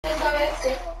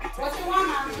What you want,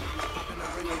 Mom?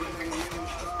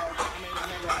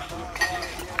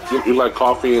 You like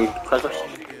coffee and crackers?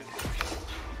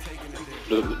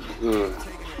 They're good.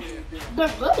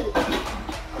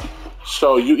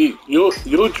 So you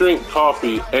drink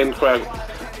coffee and crack.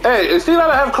 Hey, is he allowed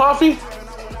to have coffee?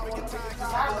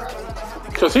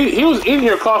 Cause he was eating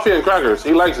your coffee and crackers.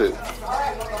 He likes it.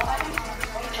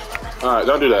 All right,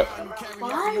 don't do that.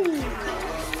 Why?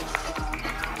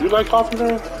 You like coffee,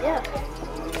 man? Yeah.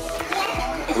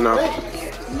 No.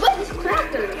 But it's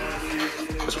crackers.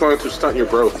 It's going to stunt your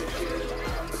growth.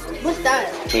 What's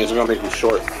that? It means it's gonna make you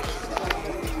short.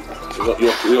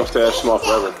 You don't stay that small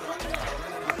forever.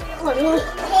 What?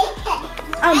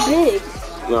 I'm big.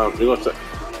 No, you're gonna stay.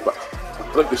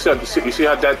 Look, you see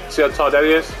how tall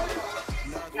Daddy is?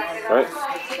 Right?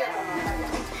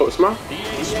 Oh, smile.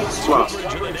 Smile.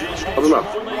 Open your mouth.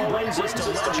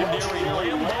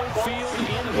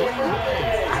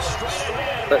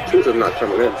 That tooth is not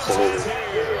coming in. So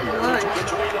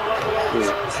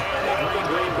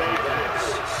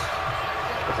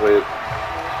that's weird.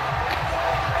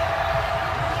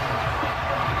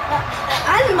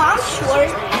 I'm mom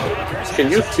short. Can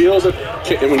you feel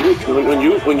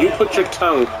when you put your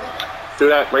tongue through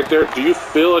that right there? Do you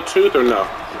feel a tooth or no?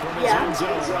 Yeah.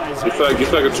 You feel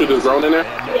like a tooth is grown in there?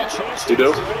 Yeah. You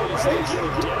do?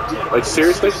 Like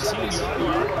seriously?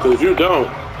 Because if you don't,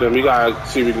 then we gotta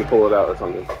see if we can pull it out or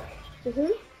something. Mhm.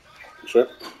 You sure?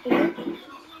 Mhm.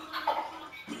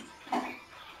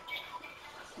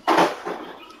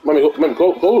 Mommy, go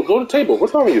to the table.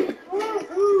 What's wrong with you?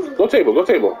 Go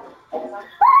table.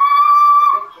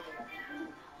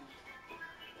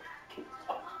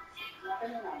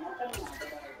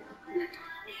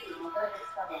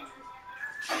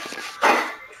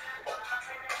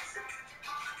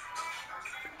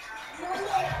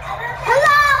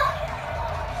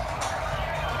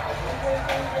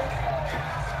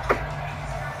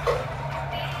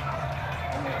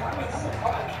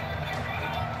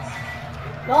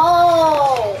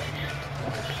 No.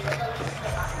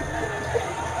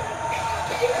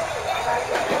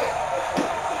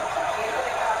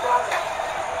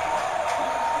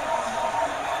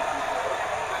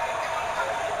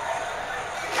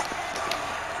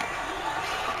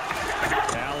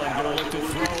 Allen going to look to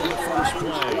throw in the first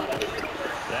play.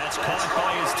 That's caught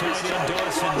by his tight end,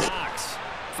 Dawson Knox.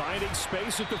 Finding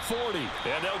space at the 40.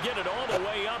 And they'll get it all the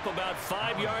way up about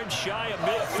 5 yards shy of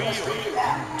midfield.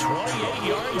 28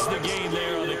 yards the gain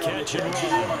there on the catch and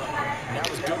run. That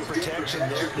was good protection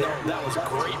there. No, that was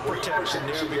great protection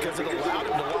there because it allowed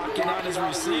him to lock in on his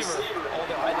receiver.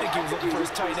 Although I think he was looking for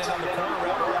his tight end on the corner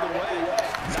route all the way.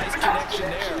 Nice connection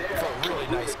there for a really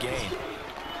nice gain.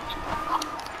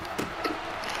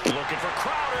 Looking for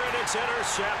Crowder, and it's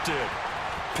intercepted.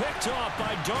 Picked off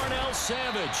by Darnell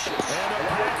Savage. And the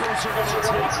Packers are going to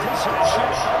take possession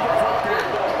of the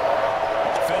football.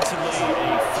 Offensively,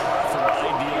 a far from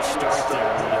ideal start there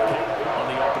with a pick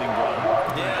on the opening run.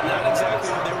 Yeah, not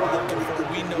exactly what they were looking for.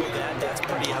 We know that. That's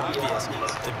pretty obvious.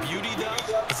 The beauty,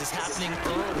 though, is it's happening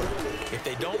early. If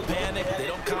they don't panic, they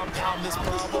don't compound this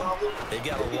problem, they've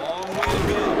got a long way to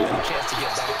go and a chance to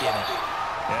get back in it.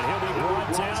 And he'll be brought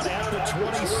down at the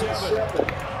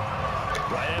 27.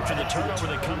 Right after the turnover,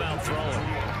 they come out throwing.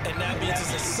 And that means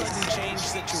it's a sudden change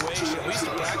situation. We used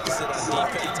to practice it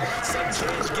on defense. Sudden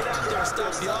change, get out there and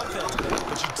stop the offense.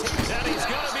 But you take and he's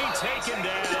going to be taken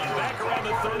down back around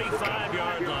the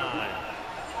 35-yard line.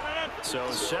 So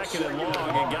second and long,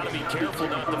 and got to be careful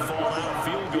not to fall out of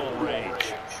field goal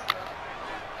range.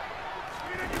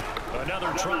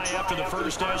 Another try after the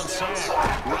first down sack.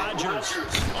 Rodgers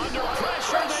under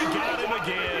pressure. They got him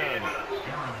again.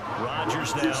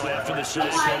 Rodgers now after the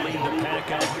sack will lead the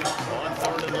pack up on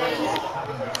 3rd and long.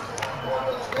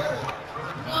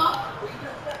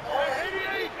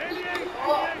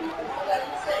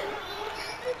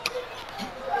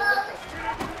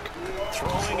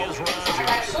 Throwing is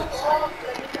Rodgers.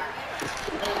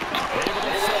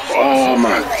 Oh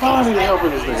my God, he's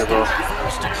helping this nigga, bro.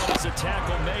 First down is a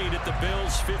tackle made at the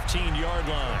Bills' 15-yard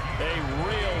line. A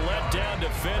real letdown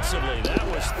defensively. That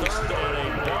was 3rd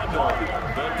and a bundle,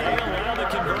 but they allow the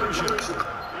conversion.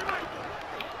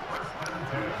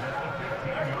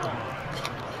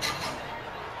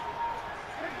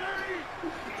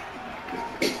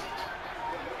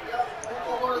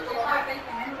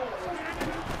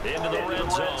 Into the red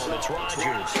zone, it's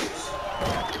Rodgers.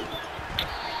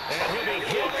 And he'll be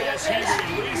hit as he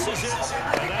releases it,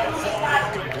 and that'll fall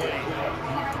incomplete.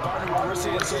 Partner, what we're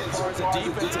seeing so far as a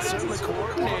defense is certainly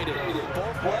coordinated.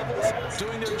 Both levels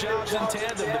doing their jobs in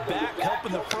tandem. The back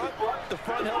helping the front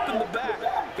helping the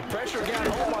back. The pressure got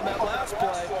home on that last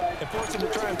play and forced him to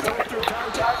try and throw through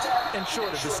and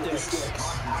short of the sticks.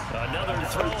 Another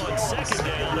throw on second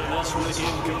down, and this one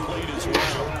incomplete as well.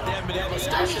 They haven't been able to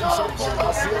stop them so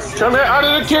far this season. Come here, out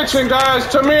of the kitchen, guys.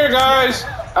 Come here, guys.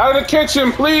 Out of the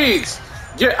kitchen, please.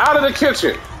 Get out of the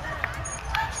kitchen.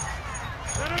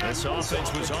 This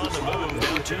offense was on the move.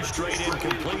 Now 2 straight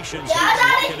incompletions.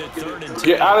 Looking at 3rd and 10.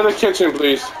 Get out of the kitchen,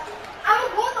 please.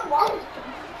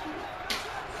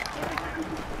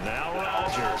 Now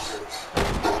Rodgers.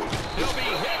 He'll be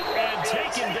hit and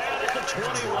taken down at the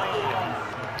 21.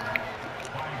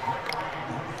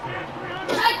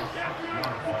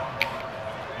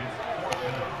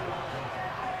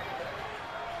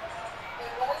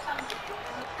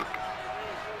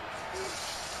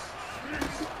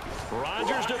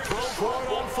 Rodgers to throw for it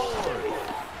on 4th.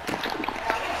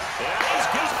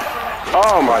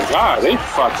 Oh my God, they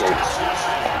fucking.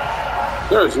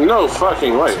 There's no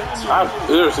fucking way.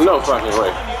 There's no fucking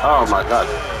way. Oh my God.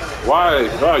 Why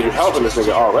are you helping this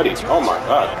nigga already? Oh my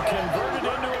God. Converted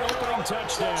into an opening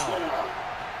touchdown.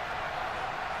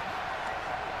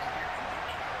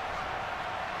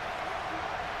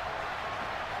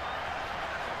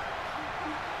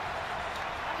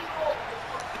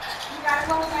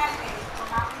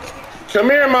 Come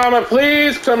here, mama,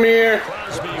 please. Come here.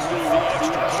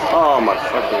 Oh my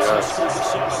fucking God.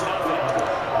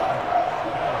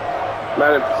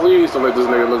 Madden, please don't let this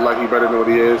nigga look like he better than what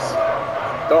he is.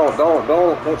 Don't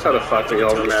try to fuck me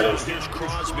over, Madden. Here's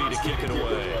Crosby to kick it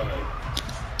away.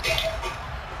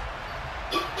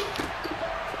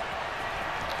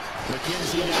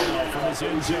 McKenzie now from his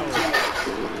end zone.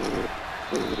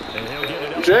 And he'll get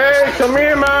it up. Jay, come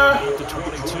here, man. To 22.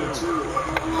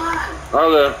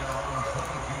 Okay.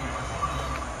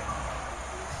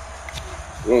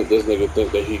 This nigga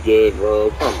think that he good,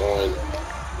 bro. Come on.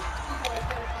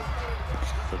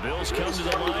 The Bills come to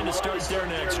the line to start their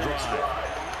next drive.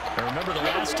 And remember, the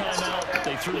last time out,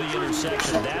 they threw the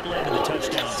interception. That led to the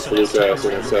touchdown. So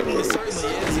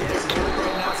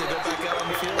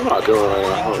I'm not doing right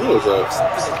now. What is that?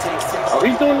 Oh,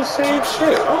 he's doing the same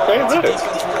shit. Okay, good.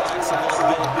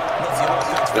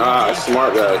 Nah,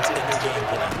 smart guy.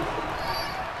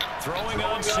 Throwing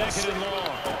on 2nd and long.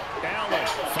 Allen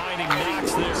finding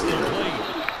Knox there complete.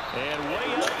 And way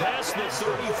up past the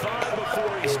 35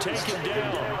 before he's taken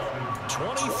down.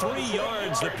 23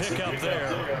 yards to pick up there.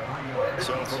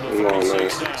 So from the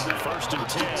 46 down, 1st and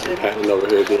 10. Patton over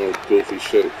here doing goofy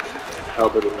shit.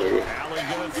 Helping the nigga. Allen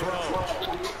gonna throw.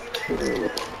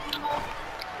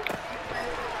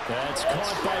 That's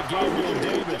caught by Gabriel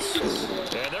Davis.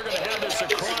 And they're going to have this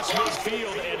across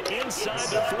midfield and inside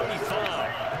the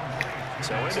 45.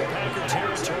 So into Packer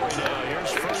territory now.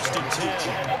 Here's 1st and 10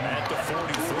 at the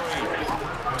 43.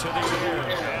 To the air,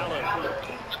 Allen.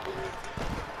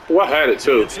 Well, I had it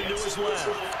too. Gets into his left.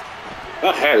 I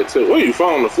had it too. What are you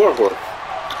falling on the floor for? And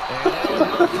Allen will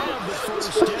have the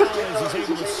 1st down as he's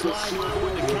able to slide to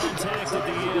avoid the contact at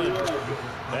the end.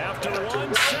 After 1,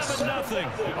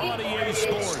 7-0 on EA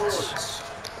Sports.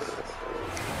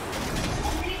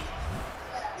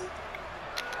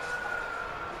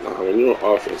 When you're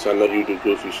on offense, I know you do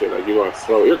goofy shit. Like you're gonna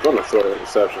throw an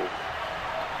interception.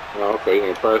 Oh, okay, you're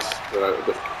gonna press, but I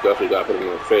definitely got to put him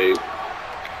in a fade.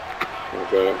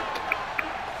 Okay.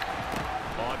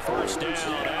 On 1st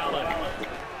down,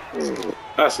 Allen.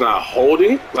 That's not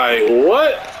holding. Like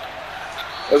what?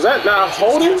 Is that not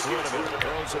holding?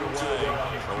 Throws it away.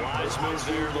 The wise move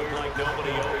there looked like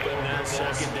nobody open. Now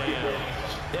 2nd down.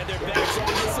 Yeah, their backs on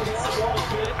this a little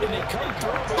bit, and they come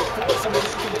through by forcing an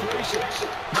incompletion.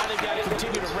 Now they've got to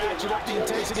continue to ratchet up the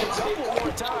intensity a couple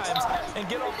more times and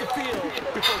get off the field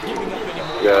before giving up any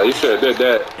more. Yeah, you should have did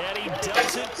that. And he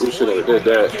does it. You should have did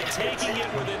that. Taking it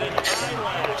within an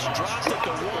eyelash. Dropped it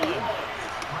to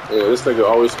 1. Yeah, this nigga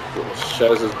always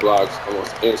shatters his blocks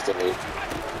almost instantly.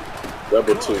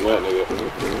 Double team that nigga.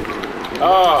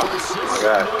 Oh, my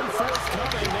God.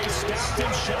 They stopped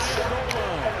him shy of the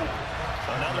goal line.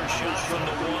 Another shot from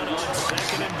the 1 on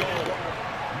 2nd and goal.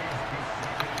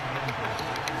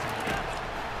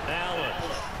 Allen.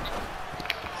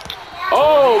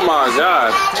 Oh my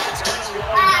God.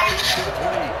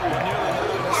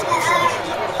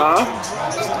 Huh?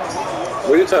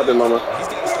 Where you tapping, mama?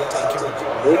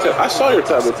 Where you I saw your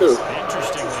tablet too.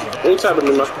 Where you tapping,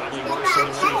 mama?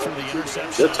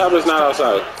 Your tablet's not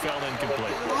outside.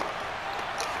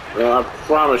 No, I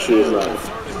promise you it's not.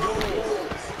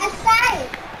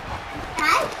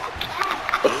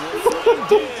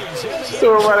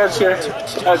 Throw it right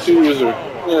at you, user.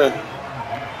 Yeah.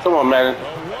 Come on, Madden.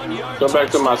 Come back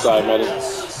to my side, Madden.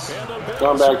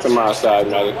 Come back to my side,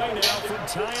 Madden.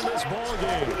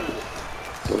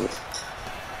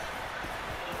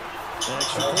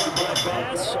 Extra point by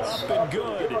Bass up and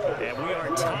good. And we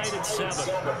are tied at 7.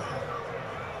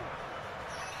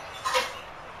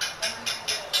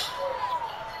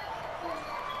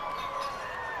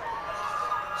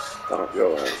 Stop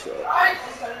your ass up.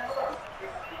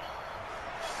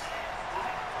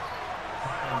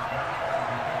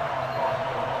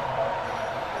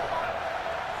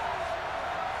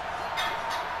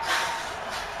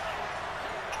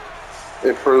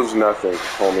 It proves nothing,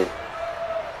 homie.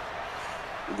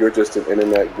 You're just an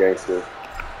internet gangster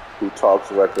who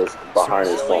talks reckless behind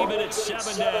his phone.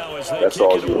 That's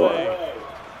all you are.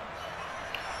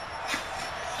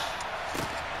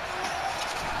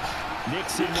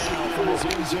 Nixon now from his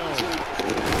end zone.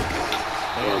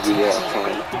 And Yeah,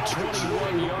 at the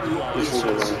 21-yard line. So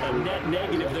a net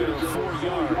negative there of 4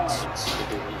 yards.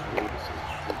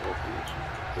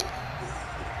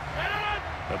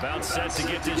 About set to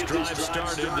get this drive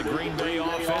started. The Green Bay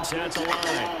offense at the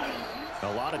line.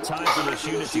 A lot of time for this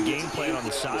unit to game plan on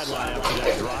the sideline after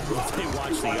that drop if they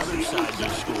watch the other side to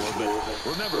score. But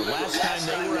remember, last time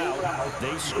they were out,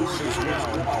 they scored as well.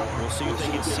 We'll see if they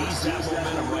can seize that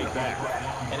momentum right back.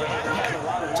 And they haven't had a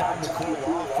lot of time to cool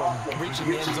off from reaching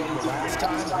the end zone the last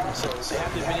time. So they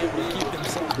haven't been able to keep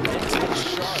themselves mentally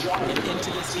sharp and into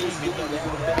this game, even though they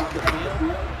haven't been on the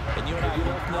field. And you and I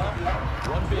both know,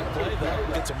 one big play,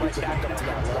 though, gets them right back up to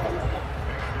that level.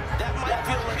 That might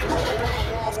feel like a little bit of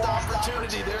a lost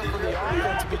opportunity there for the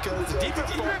offense because the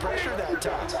defense brought pressure that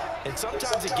time. And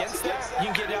sometimes against that,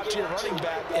 you can get out to your running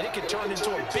back, and it can turn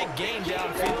into a big gain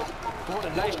downfield. But what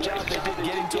a nice job they did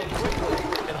getting to him quickly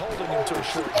and holding him to a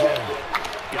short gain.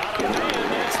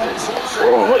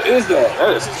 Oh, what is that?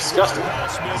 That is disgusting.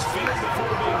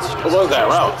 What was that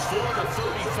route?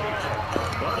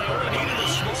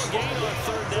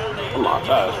 Oh my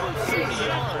God.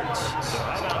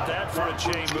 For a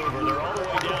chain mover. They're all the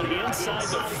way down inside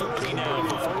the 40 now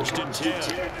for 1st and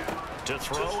 10. To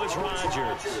throw is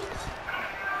Rodgers.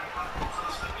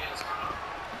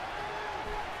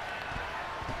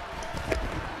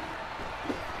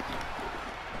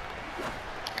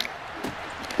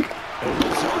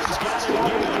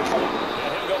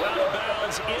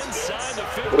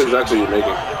 What exactly are you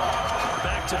making?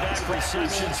 Back-to-back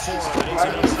receptions for him,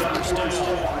 and it's another 1st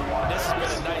down. This has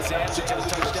been a nice answer to the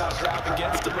touchdown drive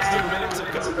against them a few minutes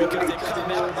ago because they've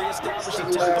come out and reestablished the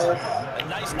tempo. A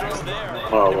nice throw there.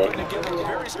 Oh, They're going to give them a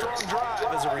very strong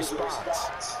drive as a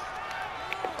response.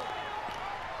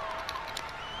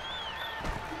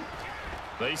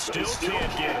 They still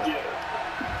can't get it.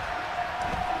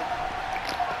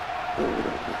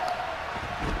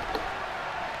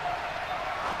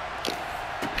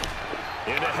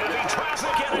 Into heavy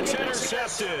traffic, and it's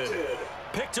intercepted.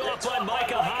 Picked off by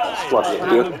Micah Hyde.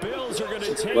 And the Bills are going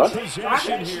to take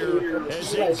possession here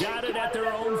as they got it at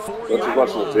their own 4-yard line.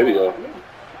 The video.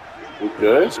 We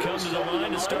good? Come to the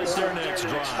line to start their next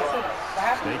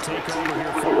drive. They take over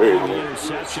here for the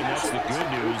interception. That's the good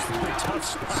news. The tough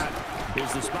spot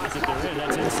is the spot that they're in.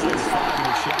 That's inside the 5 in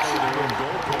the shadow of their own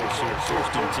goalpost here.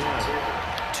 1st and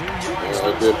 10. 2 yards. I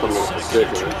did put him in the stick.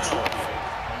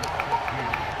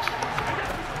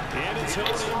 And it's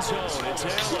zone. It's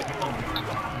Allen.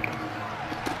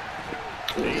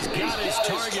 He's got his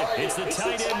target. It's the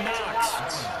tight end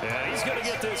Knox. And he's going to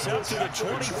get this up to the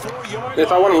 24-yard line.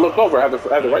 If I want to look over, I have the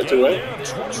right to, right?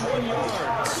 21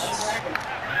 yards.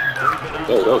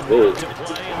 That was good. To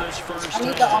play in this first I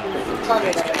need the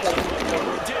target.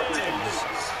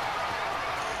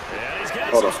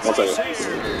 Hold on, 1 second.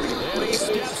 And he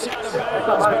steps out of bounds,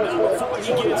 but not before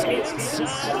he gets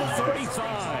inside the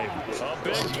 35. A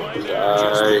big play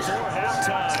there just before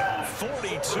halftime.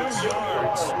 42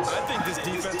 yards. I think this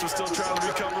defense was still trying to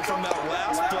recover from that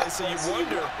last play, so you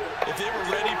wonder if they were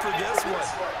ready for this one.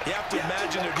 You have to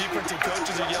imagine their defensive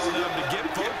coaches are yelling at them to get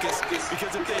focused,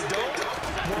 because if they don't,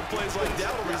 more plays like that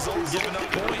will result in giving up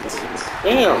points.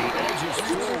 Damn. Edges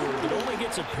forward, but only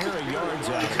gets a pair of yards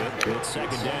out of it. It's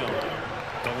 2nd down.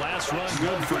 The last run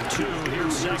good for 2.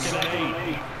 Here's 2nd and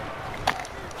 8.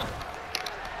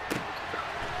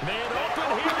 Man open,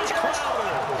 here's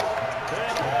Crowder.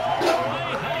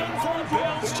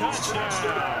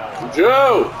 Touchdown.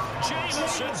 Joe.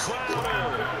 Jamison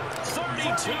Crowder,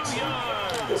 32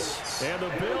 yards. And the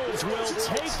Bills will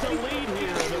take the lead here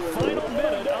in the final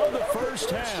minute of the first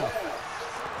half.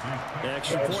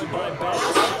 Extra point by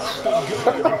Bass. I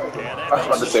was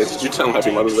about to say, did you tell him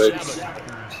Happy Mother's Day?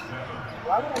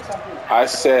 I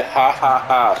said, ha ha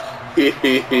ha, he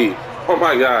he he. Oh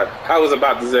my God, I was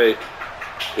about to say,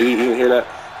 you didn't hear that?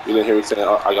 You didn't hear me saying,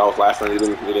 I was laughing, you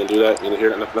didn't do that? You didn't hear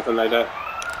that? Nothing like that?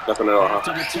 Nothing at all, huh?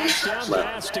 After the touchdown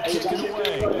pass to kick it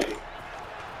away.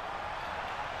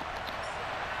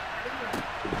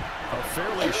 A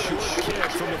fairly short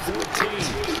kick from the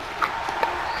 14.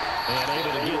 And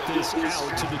able to get this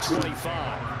out to the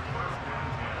 25.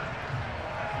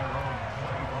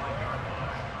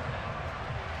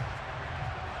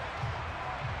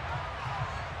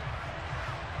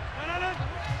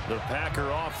 The Packer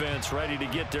offense ready to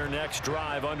get their next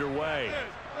drive underway.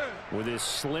 With this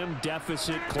slim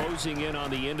deficit closing in on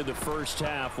the end of the first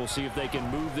half, we'll see if they can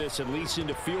move this at least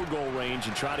into field goal range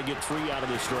and try to get 3 out of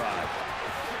this drive.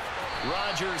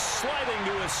 Rodgers sliding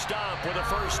to a stop with a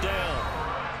first down.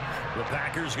 The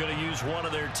Packers going to use one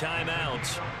of their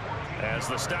timeouts, as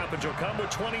the stoppage will come with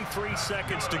 23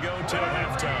 seconds to go till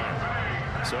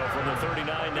halftime. So from the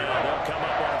 39 now, they'll come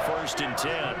up on a 1st and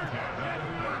 10.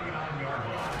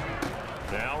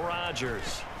 Now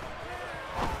Rodgers.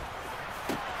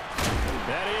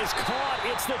 That is caught.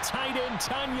 It's the tight end,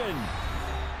 Tunyon.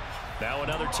 Now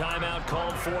another timeout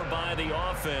called for by the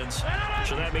offense.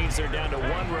 So that means they're down to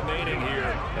 1 remaining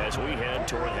here as we head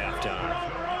toward halftime.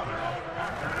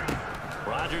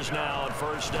 Rodgers now on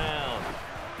 1st down.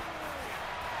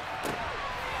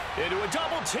 Into a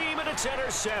double team, and it's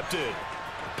intercepted.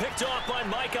 Picked off by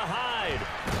Micah Hyde.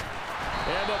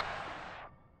 And the